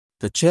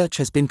The church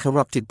has been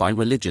corrupted by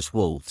religious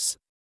wolves.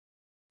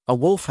 A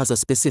wolf has a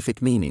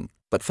specific meaning,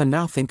 but for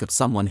now think of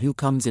someone who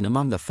comes in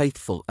among the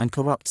faithful and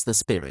corrupts the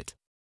spirit.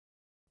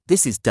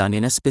 This is done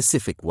in a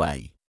specific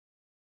way.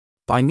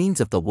 By means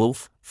of the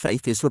wolf,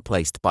 faith is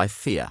replaced by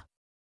fear.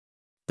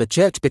 The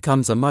church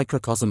becomes a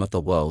microcosm of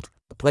the world,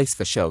 a place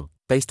for show,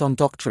 based on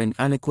doctrine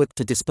and equipped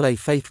to display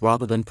faith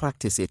rather than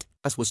practice it,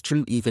 as was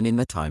true even in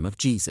the time of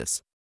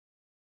Jesus.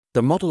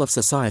 The model of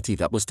society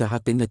that was to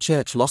have been the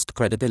church lost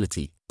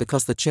credibility,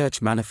 because the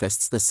church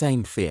manifests the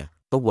same fear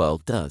the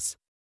world does.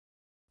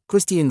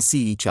 Christians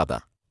see each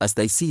other, as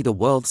they see the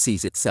world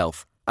sees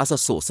itself, as a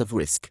source of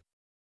risk.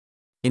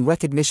 In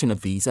recognition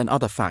of these and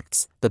other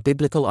facts, the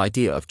biblical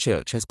idea of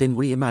church has been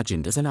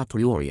reimagined as an a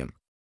priorium.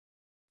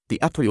 The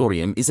a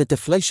priorium is a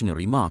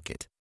deflationary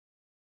market.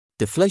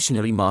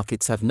 Deflationary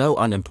markets have no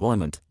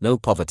unemployment, no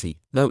poverty,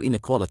 no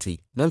inequality,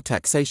 no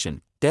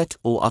taxation, debt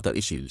or other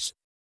issues.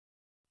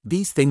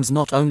 These things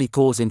not only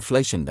cause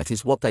inflation, that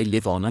is what they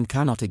live on and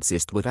cannot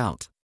exist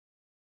without.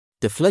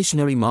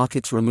 Deflationary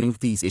markets remove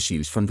these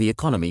issues from the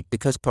economy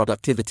because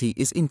productivity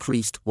is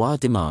increased while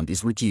demand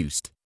is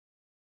reduced.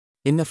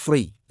 In the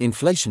free,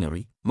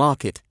 inflationary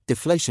market,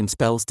 deflation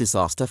spells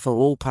disaster for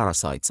all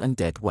parasites and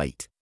dead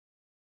weight.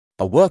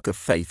 A work of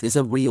faith is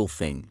a real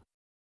thing.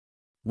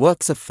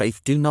 Works of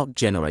faith do not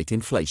generate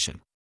inflation.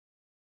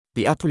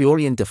 The a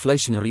priorian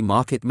deflationary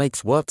market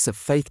makes works of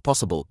faith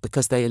possible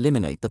because they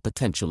eliminate the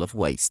potential of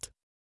waste.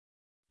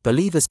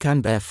 Believers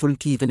can bear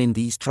fruit even in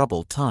these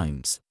troubled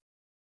times.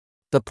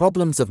 The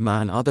problems of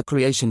man are the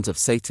creations of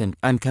Satan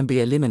and can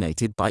be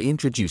eliminated by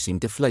introducing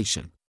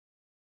deflation.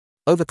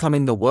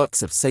 Overcoming the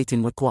works of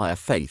Satan require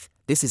faith.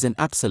 This is an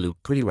absolute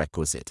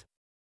prerequisite.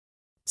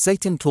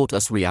 Satan taught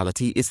us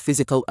reality is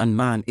physical and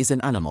man is an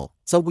animal,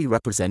 so we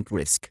represent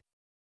risk.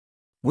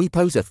 We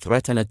pose a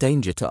threat and a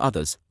danger to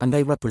others, and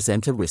they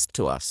represent a risk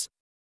to us.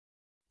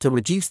 To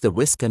reduce the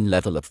risk and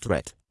level of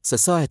threat,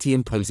 society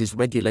imposes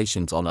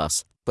regulations on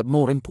us, but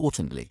more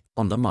importantly,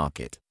 on the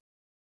market.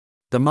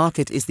 The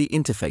market is the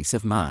interface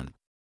of man.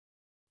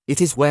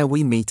 It is where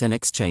we meet and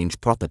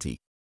exchange property.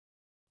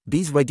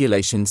 These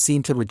regulations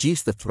seem to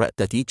reduce the threat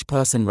that each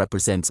person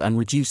represents and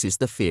reduces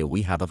the fear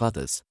we have of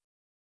others.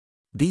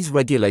 These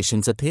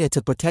regulations appear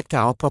to protect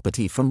our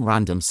property from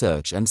random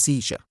search and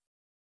seizure.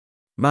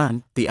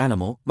 Man, the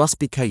animal, must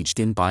be caged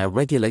in by a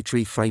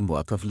regulatory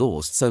framework of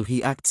laws so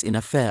he acts in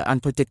a fair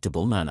and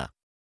predictable manner.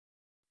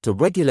 To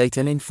regulate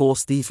and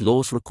enforce these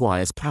laws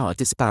requires power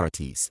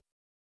disparities.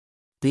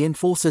 The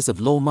enforcers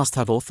of law must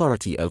have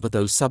authority over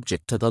those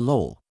subject to the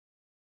law.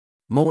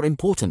 More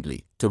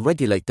importantly, to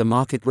regulate the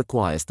market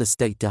requires the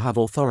state to have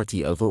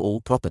authority over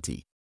all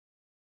property.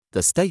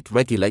 The state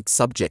regulates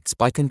subjects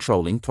by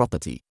controlling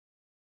property.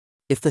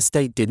 If the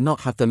state did not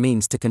have the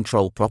means to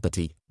control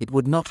property, it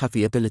would not have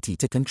the ability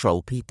to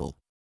control people.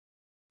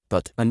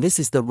 But, and this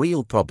is the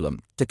real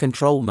problem, to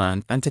control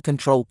man and to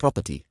control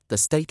property, the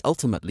state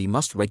ultimately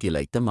must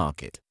regulate the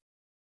market.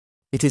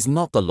 It is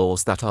not the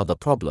laws that are the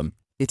problem,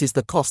 it is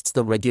the costs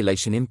the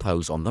regulation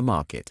impose on the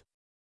market.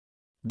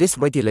 This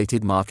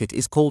regulated market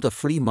is called a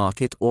free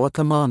market or a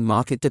command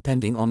market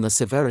depending on the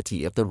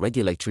severity of the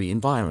regulatory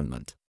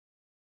environment.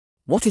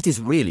 What it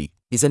is really,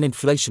 is an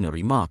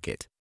inflationary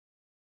market.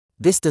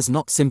 This does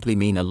not simply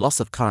mean a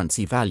loss of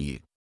currency value.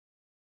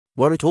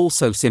 Were it all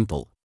so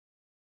simple,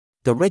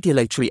 the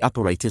regulatory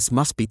apparatus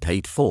must be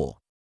paid for.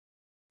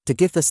 To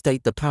give the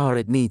state the power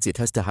it needs, it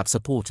has to have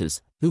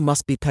supporters, who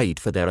must be paid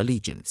for their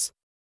allegiance.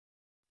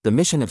 The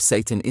mission of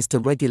Satan is to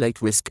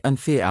regulate risk and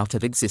fear out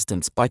of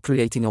existence by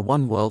creating a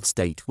one-world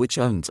state which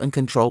owns and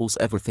controls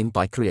everything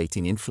by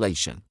creating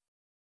inflation.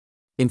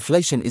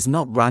 Inflation is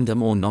not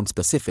random or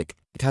non-specific,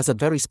 it has a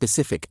very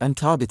specific and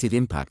targeted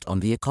impact on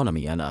the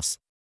economy and us.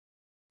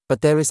 But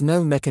there is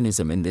no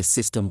mechanism in this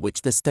system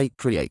which the state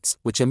creates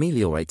which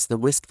ameliorates the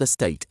risk the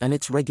state and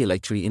its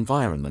regulatory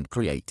environment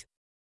create.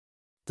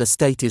 The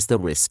state is the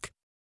risk.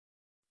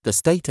 The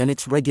state and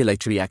its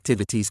regulatory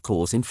activities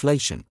cause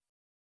inflation.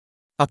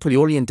 A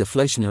priorian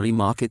deflationary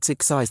markets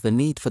excise the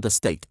need for the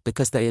state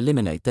because they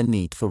eliminate the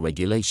need for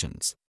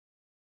regulations.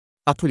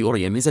 A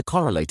priorium is a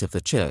correlate of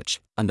the church,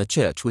 and the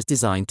church was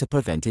designed to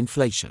prevent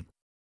inflation.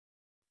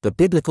 The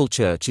biblical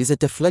church is a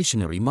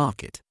deflationary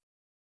market.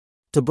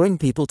 To bring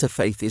people to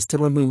faith is to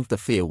remove the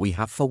fear we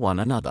have for one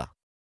another.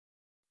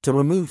 To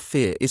remove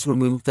fear is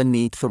remove the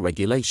need for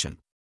regulation.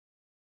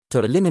 To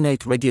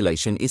eliminate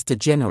regulation is to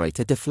generate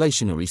a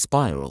deflationary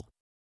spiral.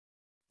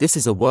 This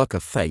is a work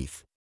of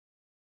faith.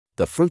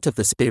 The fruit of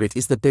the Spirit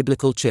is the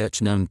biblical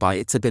church known by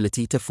its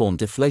ability to form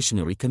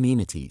deflationary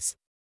communities.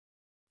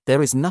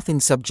 There is nothing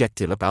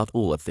subjective about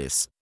all of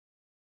this.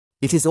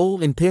 It is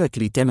all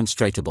empirically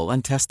demonstratable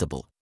and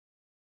testable.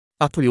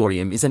 A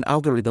priorium is an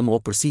algorithm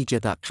or procedure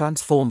that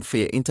transforms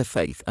fear into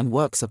faith and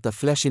works of the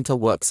flesh into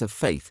works of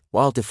faith,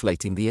 while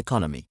deflating the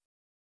economy.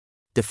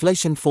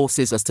 Deflation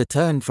forces us to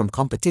turn from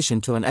competition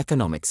to an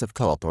economics of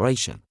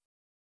cooperation.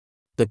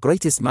 The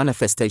greatest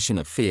manifestation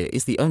of fear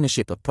is the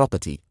ownership of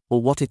property,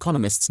 or what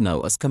economists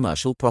know as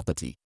commercial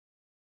property.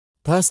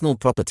 Personal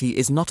property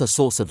is not a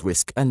source of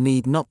risk and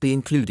need not be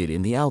included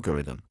in the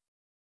algorithm.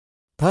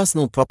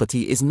 Personal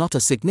property is not a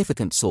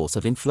significant source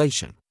of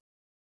inflation.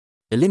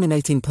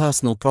 Eliminating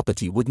personal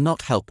property would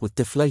not help with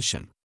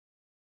deflation.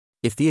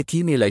 If the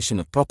accumulation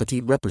of property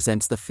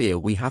represents the fear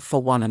we have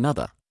for one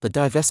another, the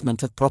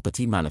divestment of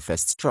property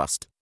manifests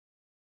trust.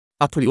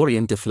 A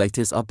priorian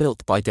deflators are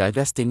built by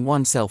divesting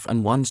oneself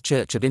and one's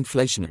church of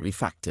inflationary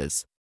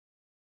factors.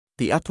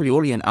 The a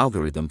priorian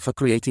algorithm for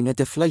creating a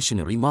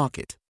deflationary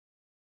market.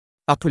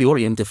 A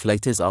priorian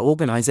deflators are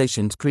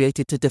organizations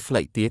created to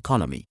deflate the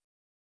economy.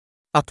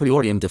 A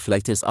priorian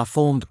deflators are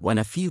formed when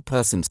a few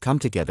persons come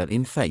together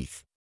in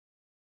faith.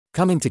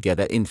 Coming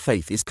together in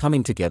faith is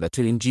coming together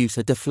to induce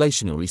a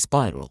deflationary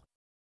spiral.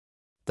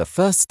 The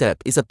first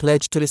step is a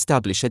pledge to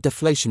establish a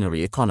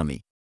deflationary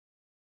economy.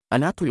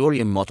 An a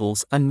priorian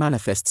models and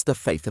manifests the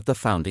faith of the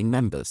founding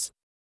members.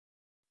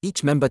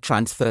 Each member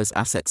transfers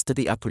assets to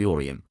the a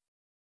priorian.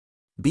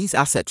 These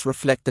assets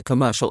reflect the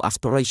commercial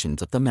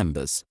aspirations of the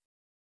members.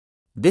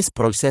 This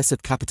process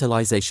of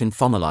capitalization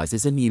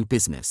formalizes a new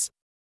business.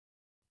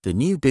 The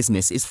new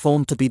business is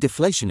formed to be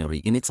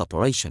deflationary in its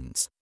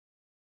operations.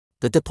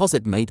 The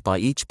deposit made by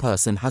each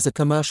person has a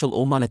commercial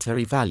or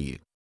monetary value.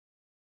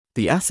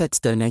 The assets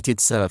donated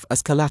serve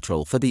as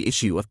collateral for the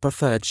issue of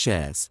preferred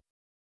shares.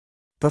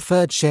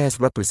 Preferred shares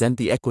represent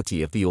the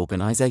equity of the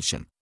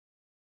organization.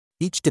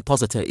 Each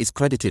depositor is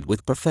credited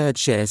with preferred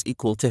shares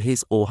equal to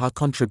his or her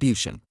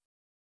contribution.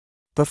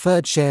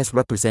 Preferred shares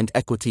represent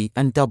equity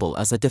and double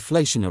as a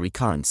deflationary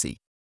currency.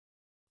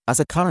 As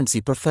a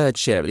currency, preferred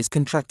share is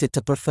contracted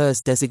to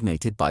prefers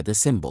designated by the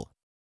symbol.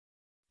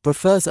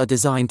 Prefers are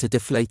designed to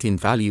deflate in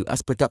value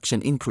as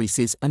production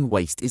increases and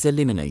waste is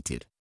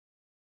eliminated.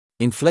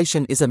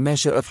 Inflation is a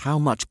measure of how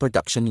much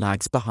production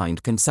lags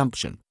behind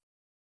consumption.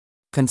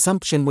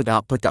 Consumption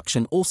without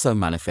production also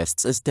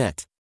manifests as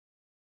debt.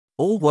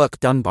 All work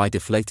done by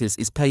deflators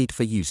is paid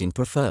for using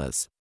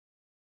prefers.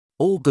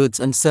 All goods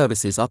and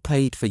services are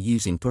paid for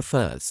using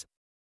prefers.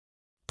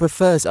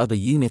 Prefers are the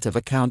unit of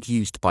account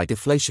used by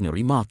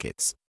deflationary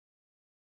markets.